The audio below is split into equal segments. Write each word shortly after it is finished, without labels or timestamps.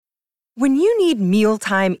When you need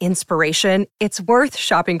mealtime inspiration, it's worth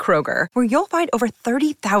shopping Kroger, where you'll find over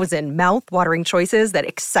 30,000 mouth-watering choices that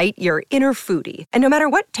excite your inner foodie. And no matter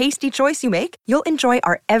what tasty choice you make, you'll enjoy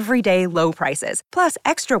our everyday low prices, plus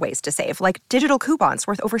extra ways to save, like digital coupons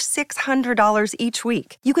worth over $600 each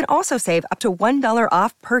week. You can also save up to $1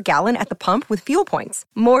 off per gallon at the pump with fuel points.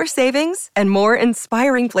 More savings and more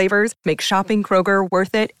inspiring flavors make shopping Kroger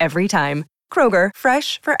worth it every time. Kroger,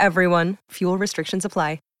 fresh for everyone. Fuel restrictions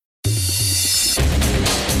apply.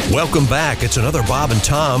 Welcome back. It's another Bob and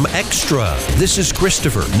Tom Extra. This is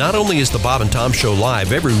Christopher. Not only is the Bob and Tom Show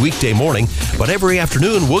live every weekday morning, but every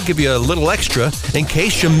afternoon we'll give you a little extra in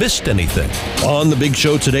case you missed anything. On the big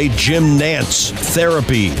show today, Jim Nantz,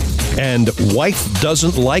 therapy, and wife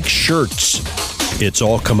doesn't like shirts. It's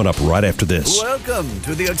all coming up right after this. Welcome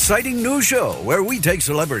to the exciting new show where we take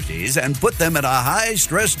celebrities and put them in a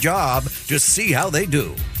high-stress job to see how they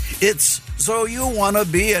do. It's So You Want to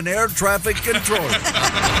Be an Air Traffic Controller.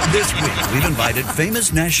 This week, we've invited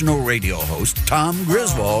famous national radio host Tom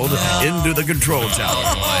Griswold into the control tower.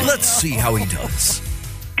 Let's see how he does.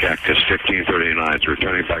 Cactus 1539 is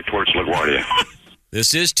returning back towards LaGuardia.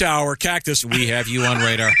 This is Tower. Cactus, we have you on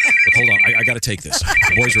radar. But hold on, I got to take this.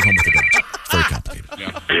 The boys are home with the dogs. It's very complicated.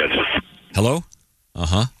 Yes. Hello?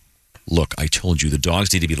 Uh-huh. Look, I told you the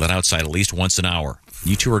dogs need to be let outside at least once an hour.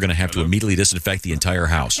 You two are going to have to immediately disinfect the entire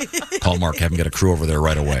house. Call Mark, have him get a crew over there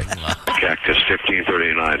right away. Cactus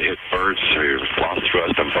 1539 hit birds who lost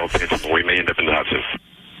thrust on both ends and remained up in the houses.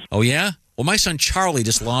 Oh, yeah? Well, my son Charlie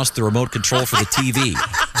just lost the remote control for the TV.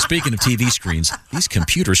 Speaking of TV screens, these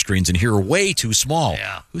computer screens in here are way too small.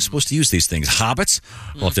 Yeah. Who's supposed to use these things? Hobbits?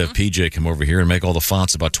 We'll have to have PJ come over here and make all the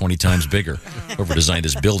fonts about 20 times bigger. Whoever designed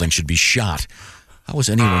this building should be shot. How was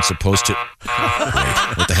anyone supposed to...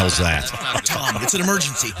 Wait, what the hell's that? Tom, it's an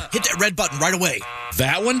emergency. Hit that red button right away.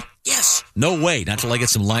 That one? Yes. No way. Not till I get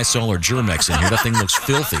some Lysol or Germex in here. That thing looks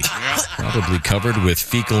filthy. Probably covered with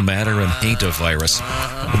fecal matter and hantavirus.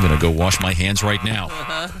 I'm going to go wash my hands right now.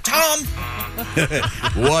 Tom!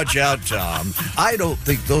 Watch out, Tom. I don't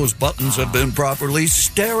think those buttons have been properly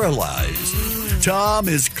sterilized. Tom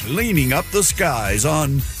is cleaning up the skies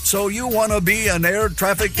on So You Want to Be an Air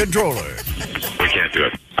Traffic Controller. We can't do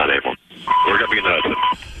it. Unable. We're going to be in the Hudson.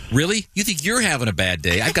 Really? You think you're having a bad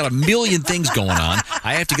day? I've got a million things going on.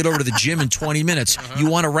 I have to get over to the gym in 20 minutes. You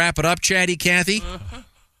want to wrap it up, Chatty Cathy?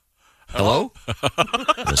 Hello?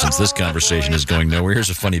 Well, since this conversation is going nowhere, here's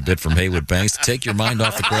a funny bit from Haywood Banks to take your mind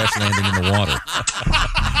off the crash landing in the water.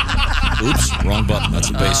 Oops, wrong button. That's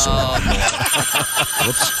a bass solo.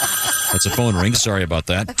 Whoops. That's a phone ring. Sorry about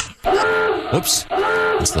that. Whoops.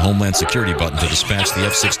 It's the Homeland Security button to dispatch the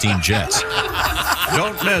F-16 jets.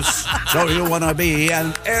 Don't miss So You Want to Be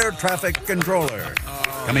an Air Traffic Controller.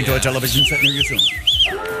 Coming to a television set near you soon.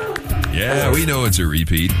 Yeah, we know it's a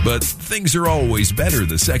repeat, but things are always better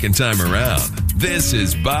the second time around. This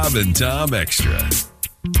is Bob and Tom Extra.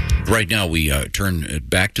 Right now, we turn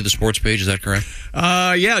back to the sports page. Is that correct?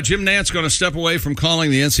 Yeah, Jim Nantz going to step away from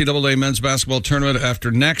calling the NCAA men's basketball tournament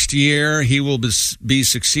after next year. He will be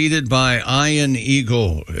succeeded by Ian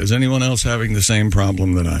Eagle. Is anyone else having the same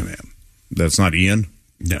problem that I am? That's not Ian?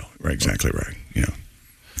 No, right, exactly right. Yeah.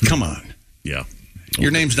 Come on. Yeah.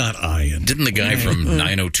 Your name's not Ian. Didn't the guy from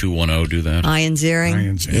 90210 do that? Ian Ziering?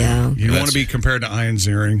 Ian Ziering. Yeah. You want to be compared to Ian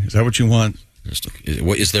Ziering? Is that what you want?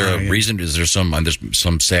 Is there a reason? Is there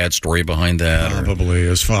some sad story behind that? Probably.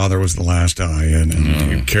 His father was the last Ian,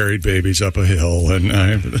 and he carried babies up a hill. And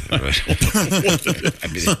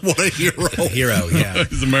what a hero! Hero, yeah.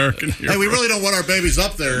 He's an American hero. Hey, we really don't want our babies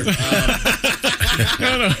up there.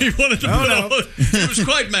 No, he wanted to put all. He was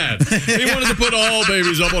quite mad. He wanted to put all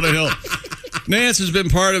babies up on a hill. Nantz has been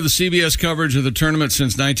part of the CBS coverage of the tournament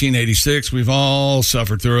since 1986. We've all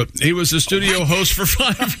suffered through it. He was the studio host for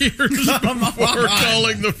 5 years before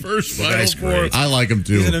calling the first Final Four. I like him,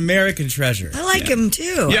 too. He's an American treasure. I like him,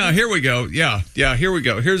 too. Yeah, here we go. Yeah, here we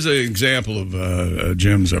go. Here's an example of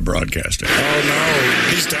Jim's broadcasting. Oh,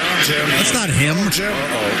 no. He's down, Jim. That's not him. Jim.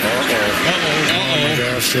 Oh,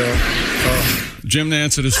 gosh, yeah. Jim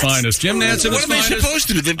Nantz at his finest. Jim Nantz at his finest. What are they supposed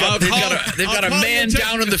to do? They've got a man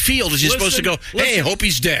down in the field. Is he supposed to go, hey, hope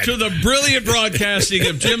he's dead? To the brilliant broadcasting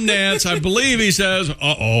of Jim Nantz, I believe he says, here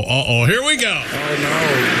we go. Oh,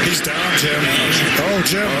 no. He's down, Jim. Oh,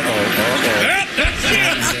 Jim.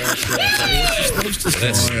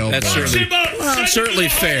 That's certainly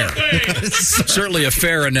fair. Certainly a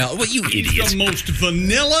fair analogy. Well, you idiot. The most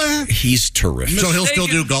vanilla. He's terrific. So he'll still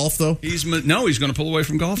do golf, though? He's going to pull away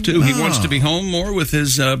from golf, too. He wants to be home more with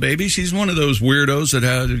his babies. He's one of those weirdos that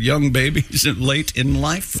had young babies late in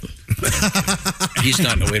life. He's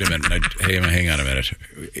not. No, wait a minute. Hang on a minute.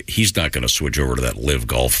 He's not going to switch over to that live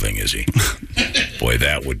golf thing, is he? Boy,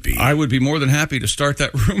 that would be. I would be more than happy to start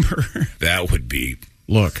that rumor. That would be.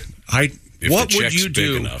 Look, if what the would check's you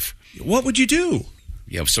do? big enough. What would you do?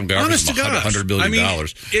 Yeah, some guy Honest offers to him God, $100 billion. I mean,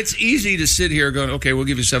 it's easy to sit here going, okay, we'll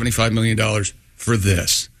give you $75 million for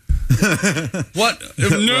this. What? No,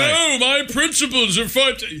 Right. my principles are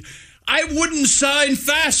far. I wouldn't sign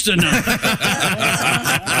fast enough.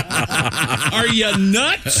 Are you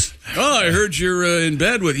nuts? Oh, I heard you're in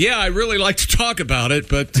bed with. Yeah, I really like to talk about it,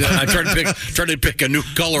 but I'm trying to pick a new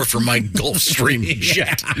color for my Gulfstream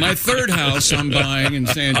jet. My third house I'm buying in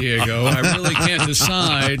San Diego. I really can't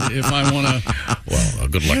decide if I want to. Well,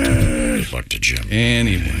 good luck to Jim.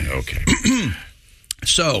 Anyway, okay.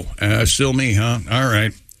 So, still me, huh? All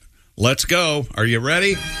right, let's go. Are you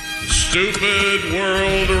ready? Stupid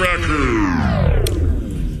world record.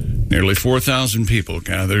 Nearly 4,000 people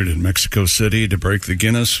gathered in Mexico City to break the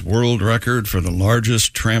Guinness World Record for the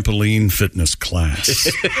largest trampoline fitness class.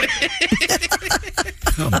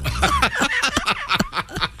 Come on.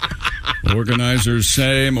 Organizers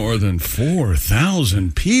say more than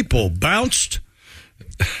 4,000 people bounced.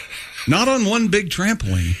 Not on one big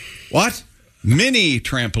trampoline. What? Mini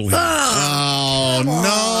trampoline. Oh, no.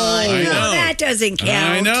 I know. That doesn't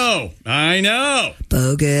count. I know.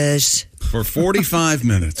 Bogus. For 45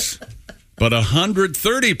 minutes. But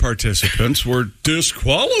 130 participants were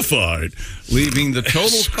disqualified, leaving the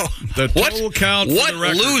total count for What the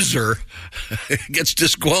record. loser gets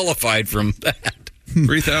disqualified from that?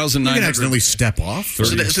 3,900. You can accidentally step off. So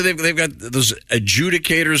they've got those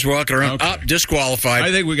adjudicators walking around. Okay. Disqualified.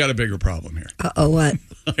 I think we got a bigger problem here. What?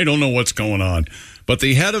 I don't know what's going on. But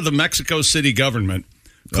the head of the Mexico City government,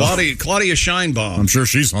 Claudia Sheinbaum. I'm sure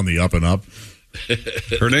she's on the up and up.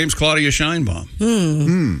 Her name's Claudia Sheinbaum.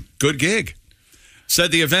 Good gig.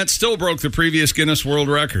 Said the event still broke the previous Guinness World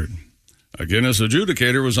Record. A Guinness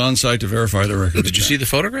adjudicator was on site to verify the record. Did you see the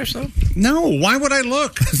photographs, though? No. Why would I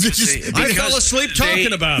look? I fell asleep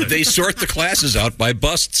talking about it. They sort the classes out by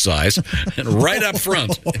bust size, and right up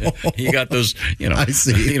front, you got those, I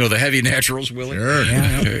see. the heavy naturals, Willie. Sure.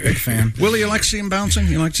 Yeah, big fan. Willie, you like to see him bouncing?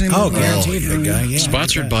 You like to see him moving? Guaranteed, big guy. Yeah.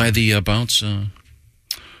 Sponsored by the Bounce.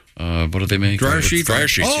 What do they make? Dryer sheets. Dryer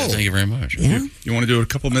sheets. Oh. Yeah, thank you very much. Yeah. You want to do a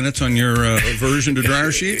couple minutes on your aversion to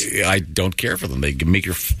dryer sheets? I don't care for them. They can make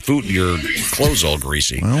your clothes all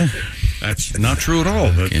greasy. Well, that's not true at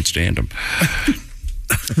all. But can't stand them.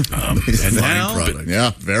 And now, product.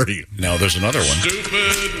 Yeah, very. Now there's another one.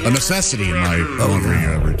 Stupid A necessity in my laundry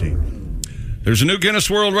routine. there's a new Guinness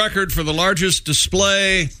World Record for the largest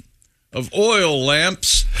display of oil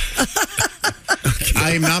lamps.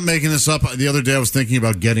 I am not making this up. The other day I was thinking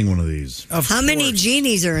about getting one of these. How many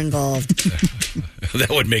genies are involved? That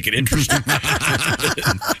would make it interesting.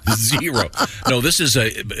 0. No, this is a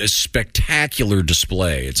spectacular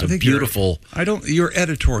display. It's a beautiful. You're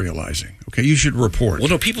editorializing. Okay, you should report. Well,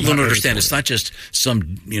 no, people don't understand. It's not just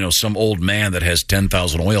some old man that has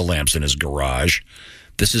 10,000 oil lamps in his garage.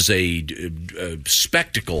 This is a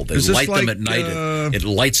spectacle. They light them at night. It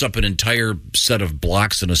lights up an entire set of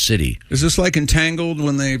blocks in a city. Is this like Entangled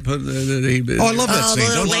when they put the Oh, I love that scene.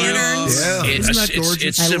 The Don't lanterns. you? Yeah. Isn't that gorgeous?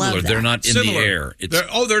 It's I similar. love that. They're not in the air.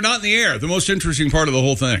 They're not in the air. The most interesting part of the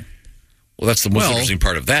whole thing. Well, that's the most interesting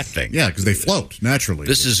part of that thing. Yeah, because they float naturally.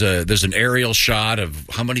 This is there's an aerial shot of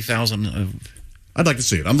how many thousand? I'd like to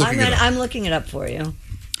see it. I'm looking it up. I'm looking it up for you.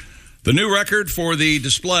 The new record for the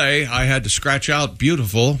display, I had to scratch out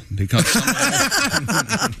beautiful because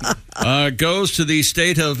goes to the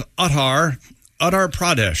state of Uttar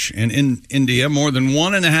Pradesh in India. More than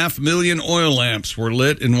 1.5 million oil lamps were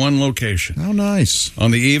lit in one location. How nice. On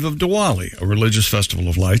the eve of Diwali, a religious festival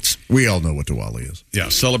of lights. We all know what Diwali is. Yeah,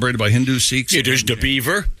 celebrated by Hindu Sikhs. Yeah, there's the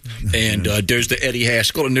beaver, and there's the Eddie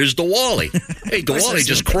Haskell, and there's the Wally. Hey, Diwali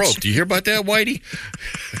just croaked. Do you hear about that, Whitey?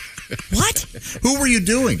 What? Who were you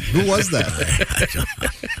doing? Who was that?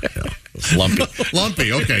 Lumpy.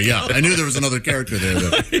 Lumpy. Okay, yeah. I knew there was another character there.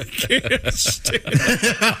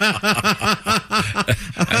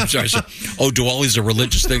 I'm sorry. Diwali's a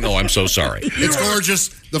religious thing? Oh, I'm so sorry. It's gorgeous.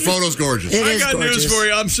 The photo's gorgeous. It I is got gorgeous. news for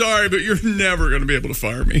you. I'm sorry, but you're never going to be able to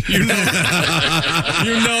fire me. You know that.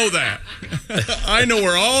 You know that. I know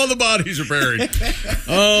where all the bodies are buried.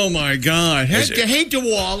 Oh, my God. Hey,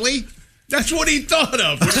 Diwali. That's what he thought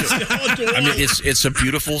of. I mean, it's a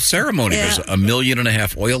beautiful ceremony. There's 1.5 million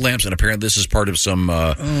oil lamps, and apparently this is part of some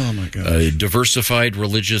diversified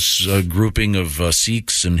religious grouping of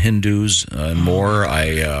Sikhs and Hindus and more.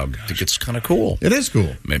 I think it's kind of cool. It is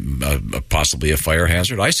cool. Possibly a fire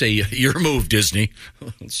hazard. I say your move, Disney.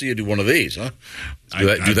 Let's see you do one of these, huh? Do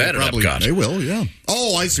that at Epcot. They will, yeah.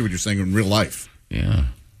 Oh, I see what you're saying in real life. Yeah.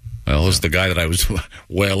 Well, it's the guy that I was.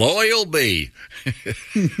 Well, oil be.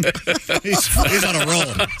 he's on a roll.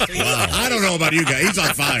 Wow. I don't know about you guys. He's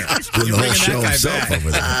on fire. He's doing the whole show himself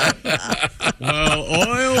over there. Well,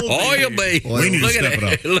 oil be. We need to step it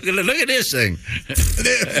up. Look at this thing.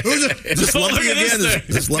 Is this Lumpy again?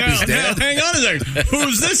 Is Lumpy's dad? Hang on a second.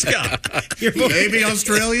 Who's this guy? Maybe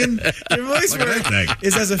Australian? Your voice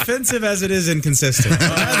is as offensive as it is inconsistent.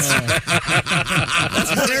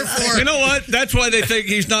 Therefore, you know what? That's why they think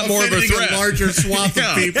he's not more of a threat. A larger swath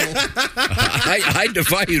of people. I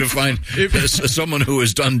defy you to find someone who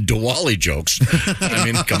has done Diwali jokes. I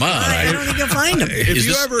mean, come on. I don't think you'll find him. Is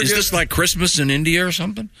this like Christmas in India or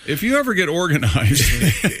something? If you ever get organized,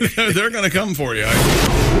 they're going to come for you.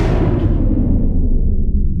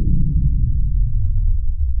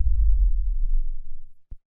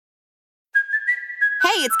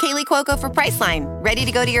 Hey, it's Kaylee Cuoco for Priceline. Ready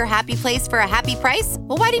to go to your happy place for a happy price?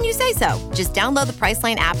 Well, why didn't you say so? Just download the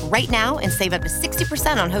Priceline app right now and save up to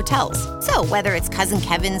 60% on hotels. So whether it's Cousin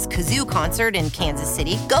Kevin's Kazoo Concert in Kansas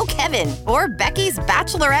City, go Kevin, or Becky's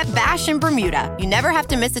Bachelorette Bash in Bermuda, you never have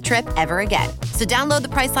to miss a trip ever again. So download the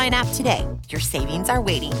Priceline app today. Your savings are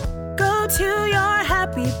waiting. Go to your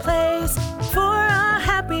happy place for a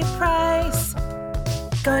happy price.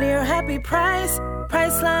 Go to your happy price,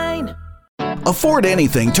 Priceline. Afford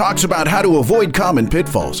Anything talks about how to avoid common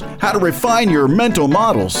pitfalls, how to refine your mental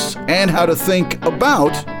models, and how to think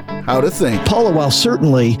about how to think. Paula, while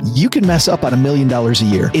certainly you can mess up on $1 million a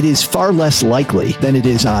year, it is far less likely than it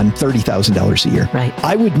is on $30,000 a year. Right.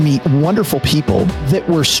 I would meet wonderful people that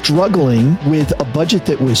were struggling with a budget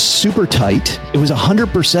that was super tight. It was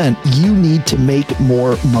 100% you need to make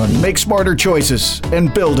more money. Make smarter choices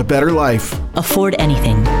and build a better life. Afford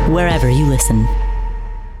Anything, wherever you listen.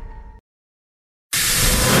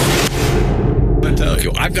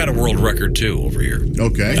 I've got a world record too over here.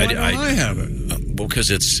 Okay. Why don't I have it? Well,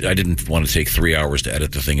 because I didn't want to take 3 hours to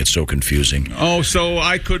edit the thing. It's so confusing. Oh, so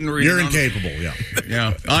I couldn't read You're it. Incapable, yeah.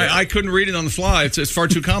 Yeah. I couldn't read it on the fly. It's far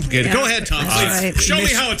too complicated. Yeah. Go ahead, Tom. Right. Show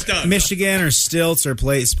me how it's done. Michigan or stilts or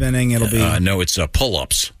plate spinning, it'll be... No, it's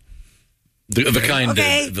pull-ups. The kind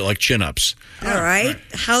like chin-ups. All right.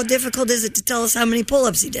 How difficult is it to tell us how many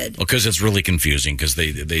pull-ups he did? Well, because it's really confusing. Because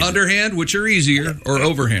they underhand, which are easier, or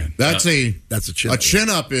overhand. That's a chin-up. A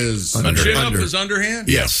chin-up is chin-up is underhand.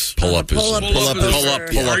 Yes, pull-up is pull-up.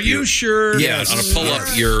 Are you sure? Yes. On a pull-up,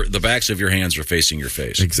 the backs of your hands are facing your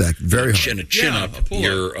face. Exactly. Very hard. Chin-up,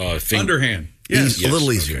 your underhand. Yes. A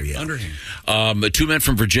little easier, yeah. Underhand. 2 men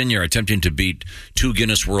from Virginia are attempting to beat 2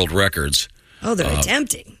 Guinness World Records. Oh, they're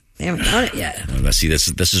attempting. They haven't done it yet. See,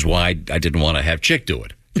 this is why I didn't want to have Chick do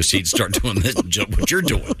it. Because he'd start doing this, what you're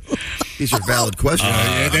doing. These are valid questions.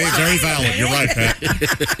 They're very valid. You're right, Pat.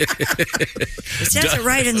 It says it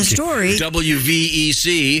right in the story.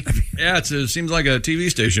 WVEC. Yeah, it seems like a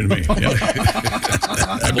TV station to me. Yeah.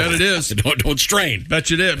 I bet it is. Don't strain.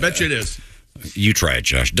 Bet you it is. You try it,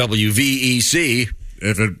 Josh. WVEC.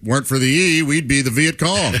 If it weren't for the E, we'd be the Viet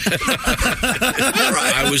Cong.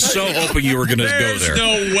 I was so hoping you were going to go there. There's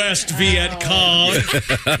no West Viet Cong.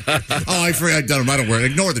 I don't worry.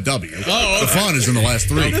 Ignore the W. Oh, okay. The fun is in the last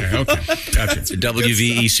 3. Okay. Gotcha.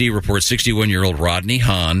 WVEC reports 61-year-old Rodney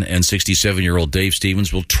Hahn and 67-year-old Dave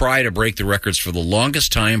Stevens will try to break the records for the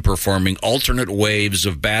longest time performing alternate waves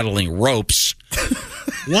of battling ropes.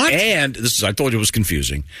 What? And I told you it was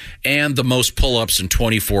confusing. And the most pull-ups in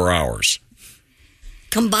 24 hours.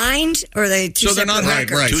 Combined, or are they two separate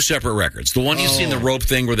records? Right. 2 separate records. The one you've seen the rope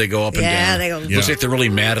thing where they go up and down. Yeah, they go. Looks like they're really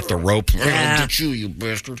mad at the rope. Yeah. Get you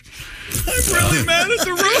bastard. I'm really mad at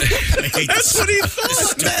the rope. That's what he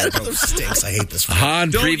thought. Those stinks. I hate this.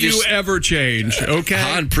 Don't you ever change, okay?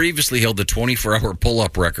 Hahn previously held the 24-hour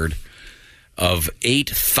pull-up record of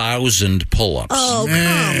 8,000 pull-ups. Oh,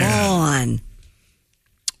 come on.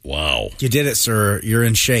 Wow. You did it, sir. You're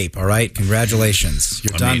in shape, all right? Congratulations.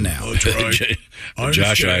 You're done now.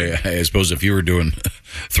 Josh, I suppose if you were doing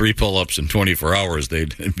 3 pull-ups in 24 hours,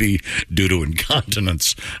 they'd be due to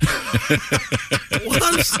incontinence.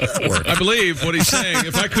 I believe what he's saying.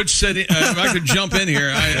 If I could jump in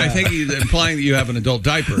here, I think he's implying that you have an adult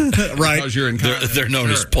diaper. Right. Because you're incontinent. They're known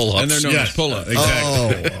as pull-ups. And they're known as pull-ups.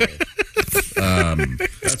 Exactly.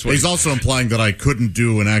 That's what he's also implying that I couldn't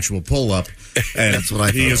do an actual pull-up. And that's what I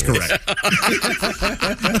thought. He is correct. I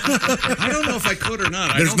don't know if I could or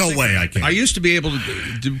not. There's no way I can. I used to be able to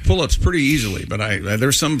do pull-ups pretty easily, but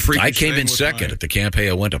there's some freakish I came thing in with second at the Camp Hey,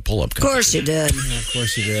 I went to pull-up. Of course you did. Of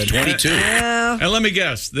course you did. 22. And let me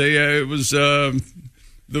guess, it was the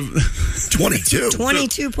 22.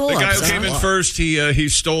 22 pull-ups. The guy who came in first, he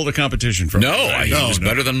stole the competition from me. He was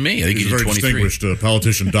better than me. I think he's he a did very 23. distinguished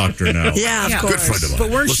politician doctor now. Yeah, of course. Good friend of mine. But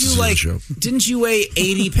weren't Listens you to the like? show. Didn't you weigh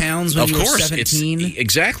 80 pounds when Of you were course, 17?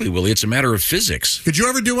 exactly, Willie. It's a matter of physics. Could you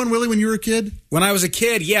ever do one, Willie, when you were a kid? When I was a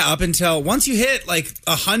kid, yeah. Up until once you hit like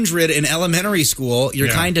 100 in elementary school, you're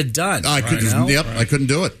kind of done. I couldn't. Yep, I couldn't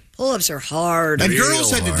do it. Pull-ups are hard. And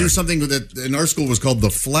girls had to do something that in our school was called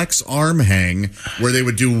the flex arm hang, where they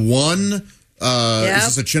would do one. Is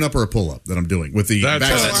this a chin up or a pull up that I'm doing with the back?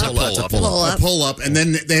 That's a pull-up. A pull up, and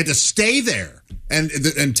then they had to stay there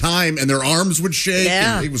and time, and their arms would shake.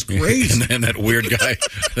 Yeah. And it was crazy. And that weird guy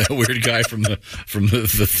from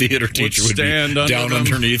the theater teacher would stand be under down them.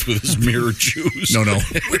 underneath with his mirrored shoes. No.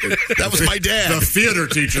 That was my dad. The theater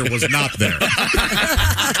teacher was not there.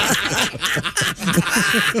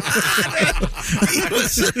 He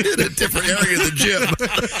was in a different area of the gym.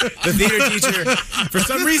 The theater teacher, for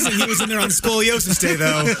some reason, he was in there on Scoliosis Day,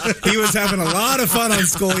 though. He was having a lot of fun on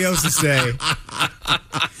Scoliosis Day.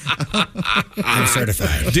 I'm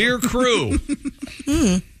certified. Dear crew,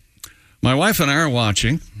 my wife and I are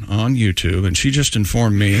watching on YouTube, and she just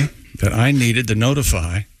informed me that I needed to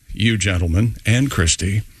notify you gentlemen and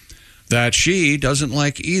Christy that she doesn't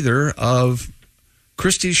like either of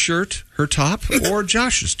Christy's shirt, her top, or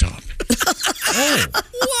Josh's top. Oh,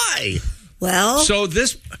 why? Well, so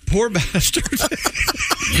this poor bastard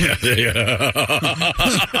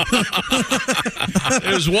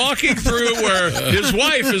is walking through where his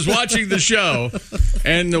wife is watching the show,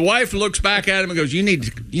 and the wife looks back at him and goes, "You need to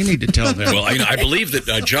tell them." Well, I believe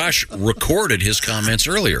that Josh recorded his comments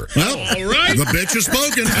earlier. Well, all right. The bitch has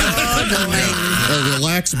spoken.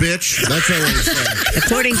 Relax, bitch. That's how it is.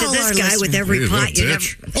 according to this guy, with every pot you never.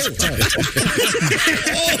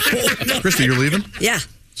 Christy, you're leaving? Yeah.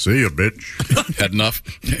 See ya, bitch. Had enough?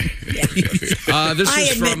 I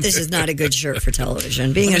admit this is not a good shirt for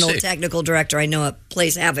television. Being an old technical director, I know it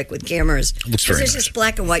plays havoc with cameras. Looks very There's nice. just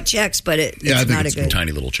black and white checks, but it's I think not it's a good.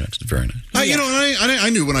 Tiny little checks. Very nice. I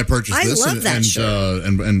knew when I purchased I this love that shirt.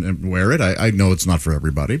 and wear it. I know it's not for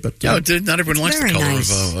everybody, but Yeah, not everyone likes the very color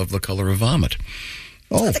nice. of the color of vomit.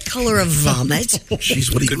 The color of vomit.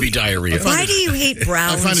 Jeez, what could be diarrhea? Why do you hate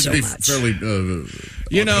brown I find it so to be much? fairly.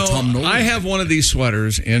 autumnal. I have one of these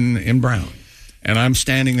sweaters in brown. And I'm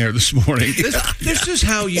standing there this morning. This is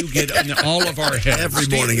how you get in all of our heads. Every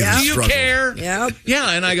morning is a Do you struggle. care? Yep. Yeah,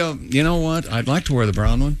 and I go, you know what? I'd like to wear the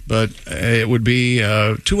brown one, but it would be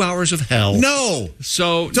 2 hours of hell. No.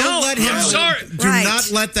 So Don't let him. I'm sorry. Do not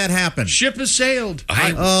let that happen. Ship has sailed. I-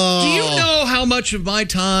 Do you know how much of my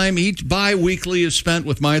time each bi-weekly is spent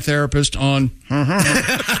with my therapist on? Do you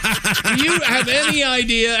have any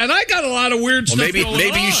idea? And I got a lot of weird Well, stuff going on.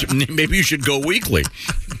 maybe you should go weekly.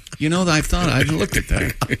 You know, I looked at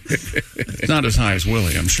that. It's not as high as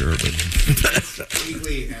Willie, I'm sure, but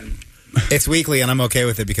It's weekly, and I'm okay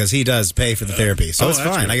with it because he does pay for the therapy, so it's that's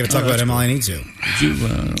fine. good. I got to talk about him all I need to.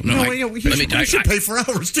 You should pay for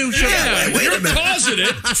ours too. yeah, you're causing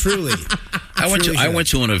it. Truly, I went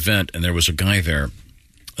to an event, and there was a guy there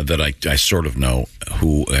that I sort of know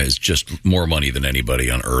who has just more money than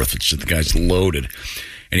anybody on earth. It's just, the guy's loaded.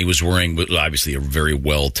 And he was wearing, obviously, a very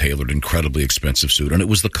well-tailored, incredibly expensive suit. And it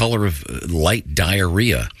was the color of light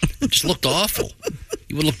diarrhea. It just looked awful.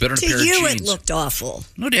 He would look better in a To pair of you, jeans. it looked awful.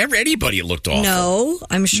 No, to anybody, it looked awful. No,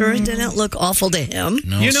 I'm sure it didn't look awful to him.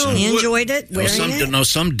 No, he enjoyed it wearing it.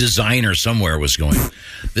 Some designer somewhere was going,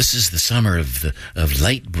 this is the summer of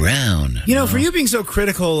light brown. You know, for you being so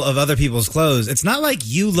critical of other people's clothes, it's not like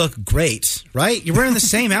you look great, right? You're wearing the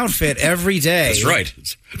same outfit every day. That's right.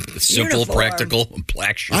 It's simple, Uniform. practical,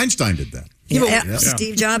 black shirt. Einstein did that. Yeah,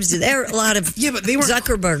 Steve Jobs did. There are a lot of. Yeah, but they weren't.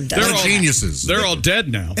 Zuckerberg does. They're all geniuses. They're all dead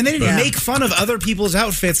now. And they didn't Yeah. make fun of other people's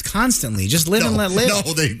outfits constantly. Just live and let live. No,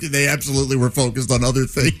 they absolutely were focused on other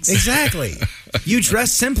things. Exactly. You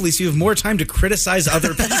dress simply so you have more time to criticize other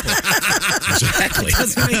people. Exactly.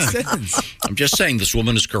 Doesn't make sense. I'm just saying this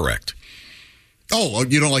woman is correct. Oh,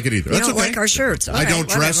 you don't like it either. You That's don't okay. like our shirts. All I right, don't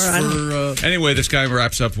dress whatever. for. Anyway, this guy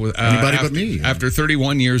wraps up with Anybody after, but me. After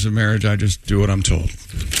 31 years of marriage, I just do what I'm told.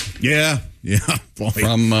 Yeah. Boy.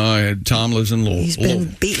 From Tom lives in Lowell. He's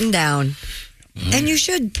been beaten down. And you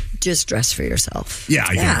should just dress for yourself. Yeah,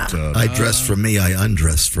 I dress for me, I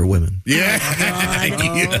undress for women. Yeah.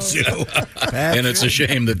 And it's a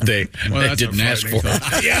shame that they didn't ask for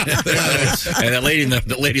it. Yeah. And that lady in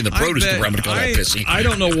the produce department got all pissy. I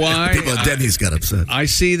don't know why. People at Denny's got upset. I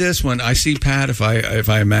see this when I see Pat, if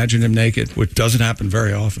I imagine him naked, which doesn't happen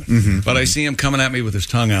very often, but I see him coming at me with his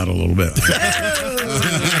tongue out a little bit.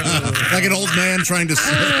 Like an old man trying to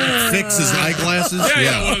fix his eyeglasses.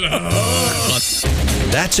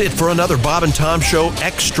 That's it for another Bob and Tom Show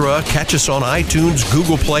Extra. Catch us on iTunes,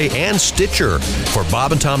 Google Play, and Stitcher. For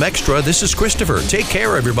Bob and Tom Extra, this is Christopher. Take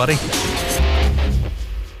care, everybody.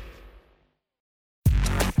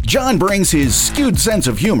 John brings his skewed sense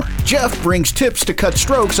of humor. Jeff brings tips to cut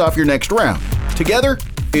strokes off your next round. Together,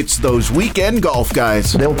 it's those weekend golf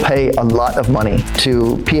guys. They'll pay a lot of money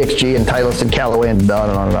to PXG and Titleist and Callaway and on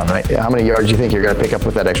and on and on, right? How many yards do you think you're going to pick up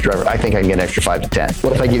with that extra driver? I think I can get an extra 5 to 10.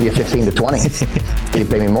 What if I give you 15 to 20? You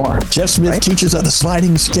pay me more. Jeff Smith teaches on a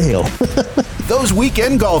sliding scale. Those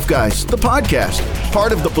Weekend Golf Guys, the podcast,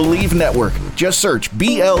 part of the Believe Network. Just search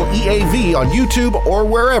BLEAV on YouTube or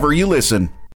wherever you listen.